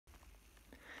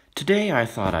Today I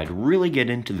thought I'd really get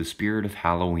into the spirit of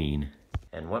Halloween.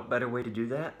 And what better way to do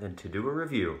that than to do a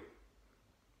review?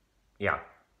 Yeah.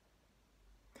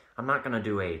 I'm not gonna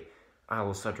do a Isle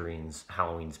of Sutterine's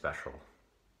Halloween special.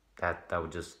 That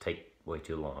would just take way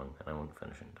too long and I won't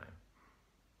finish in time.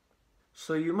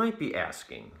 So you might be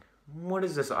asking, what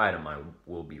is this item I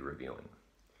will be reviewing?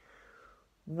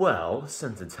 Well,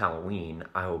 since it's Halloween,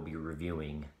 I will be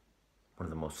reviewing one of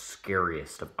the most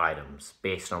scariest of items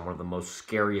based on one of the most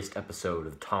scariest episodes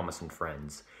of Thomas and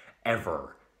Friends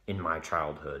ever in my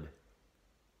childhood.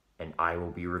 And I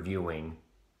will be reviewing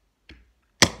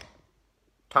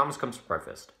Thomas Comes to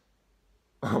Breakfast.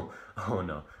 Oh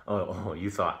no. Oh, you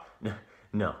thought,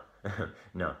 no,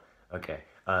 no. Okay,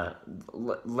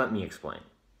 let me explain.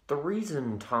 The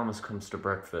reason Thomas Comes to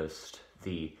Breakfast,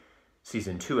 the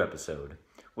season 2 episode,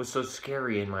 was so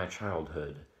scary in my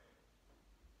childhood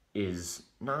is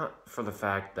not for the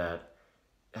fact that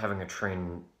having a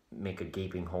train make a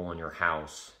gaping hole in your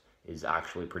house is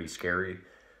actually pretty scary,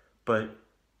 but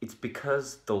it's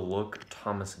because the look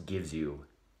Thomas gives you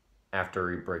after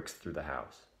he breaks through the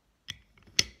house.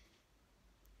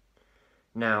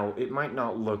 Now, it might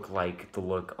not look like the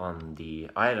look on the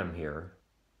item here,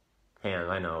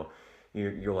 and I know,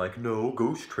 you're like, no,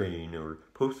 Ghost Train or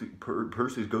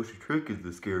Percy's Ghostly Trick is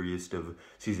the scariest of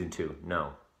season 2.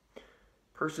 No.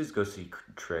 Percy's Ghostly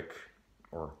Trick,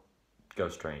 or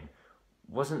Ghost Train,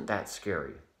 wasn't that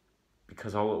scary.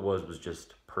 Because all it was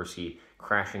just Percy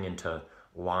crashing into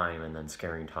Lime and then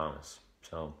scaring Thomas.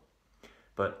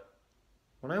 But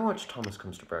when I watched Thomas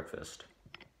Comes to Breakfast,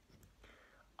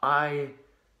 I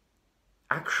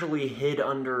actually hid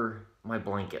under my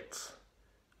blankets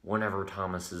whenever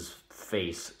Thomas's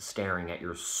face staring at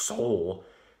your soul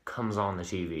comes on the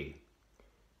TV.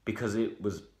 Because it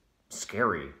was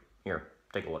scary. Here,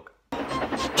 take a look.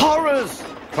 Horrors!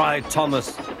 Cried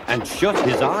Thomas, and shut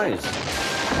his eyes.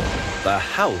 The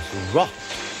house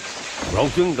rocked.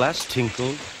 Broken glass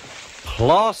tinkled.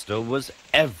 Plaster was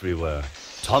everywhere.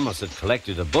 Thomas had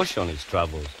collected a bush on his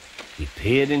travels. He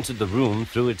peered into the room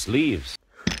through its leaves.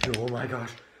 Oh my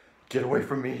gosh, get away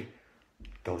from me.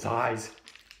 Those eyes.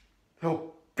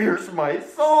 They'll pierce my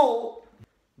soul.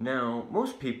 Now,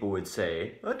 most people would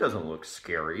say, that doesn't look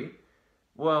scary.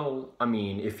 Well, I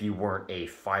mean, if you weren't a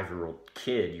 5-year-old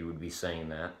kid, you would be saying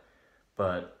that.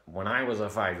 But when I was a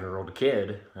 5-year-old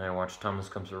kid, I watched Thomas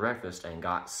Comes to Breakfast and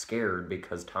got scared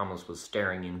because Thomas was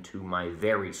staring into my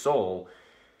very soul.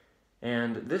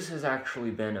 And this has actually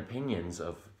been opinions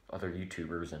of other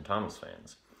YouTubers and Thomas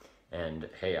fans. And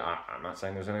hey, I'm not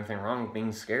saying there's anything wrong with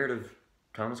being scared of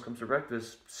Thomas Comes to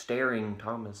Breakfast staring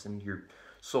Thomas into your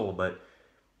soul, but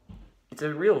it's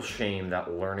a real shame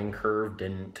that Learning Curve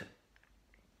didn't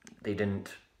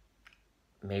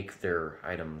make their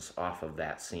items off of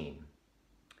that scene.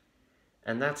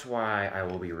 And that's why I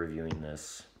will be reviewing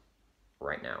this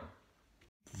right now.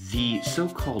 The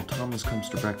so-called Thomas Comes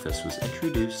to Breakfast was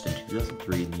introduced in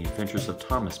 2003 in the Adventures of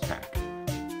Thomas pack.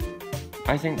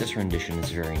 I think this rendition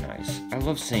is very nice. I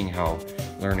love seeing how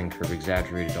Learning Curve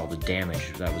exaggerated all the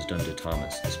damage that was done to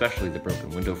Thomas, especially the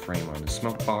broken window frame on his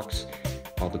smoke box,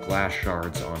 all the glass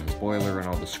shards on his boiler, and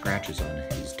all the scratches on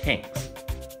his tanks.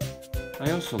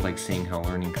 I also like seeing how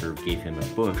Learning Curve gave him a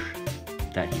bush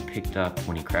that he picked up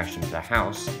when he crashed into the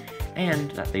house, and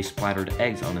that they splattered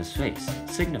eggs on his face,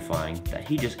 signifying that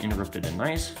he just interrupted a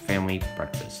nice family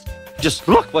breakfast. Just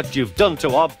look what you've done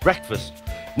to our breakfast.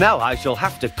 Now I shall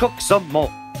have to cook some more.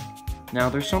 Now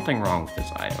there's something wrong with this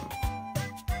item.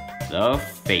 The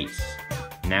face.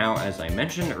 Now, as I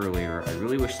mentioned earlier, I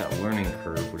really wish that Learning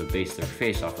Curve would have based their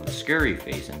face off of the scary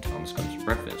face in Thomas Comes to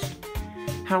Breakfast.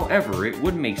 However, it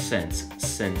would make sense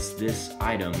since this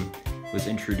item was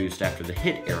introduced after the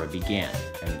hit era began,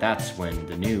 and that's when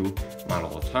the new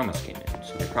model of Thomas came in,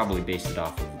 so they probably based it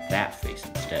off of that face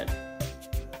instead.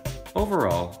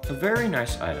 Overall, a very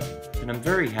nice item, and I'm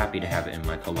very happy to have it in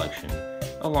my collection,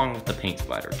 along with the paint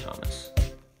splatter Thomas.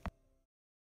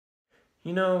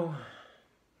 You know,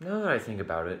 now that I think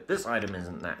about it, this item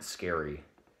isn't that scary,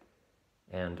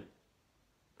 and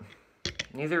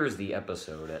neither is the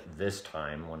episode at this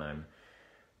time when I'm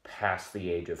past the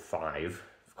age of 5,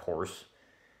 of course,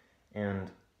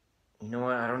 and you know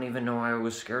what, I don't even know why I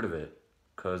was scared of it,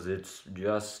 because it's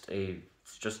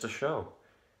just a show.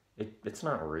 It's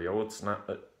not real, it's not,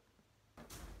 but...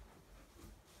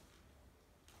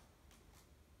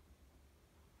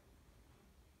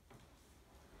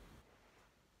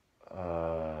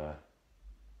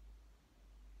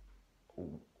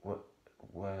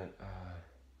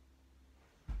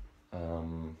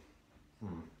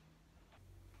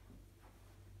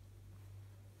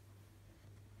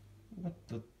 What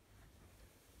the...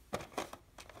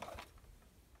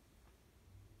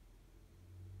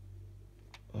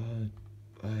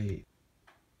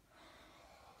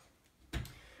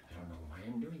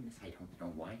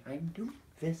 I'm doing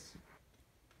this.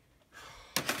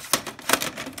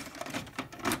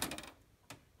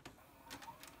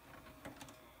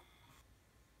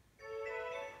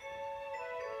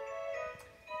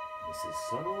 This is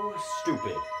so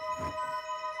stupid.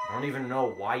 I don't even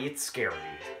know why it's scary.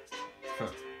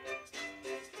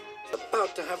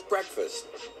 About to have breakfast.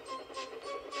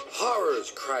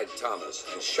 Horrors, cried Thomas,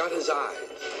 and shut his eyes.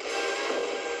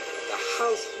 The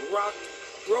house rocked,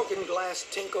 broken glass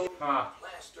tinkled.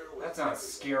 Plaster was That's not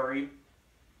scary.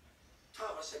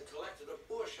 Thomas had collected a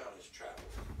bush on his travels.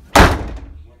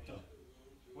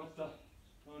 What the?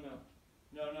 Oh no.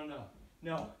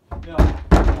 No.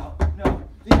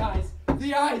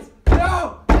 The eyes!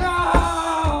 No!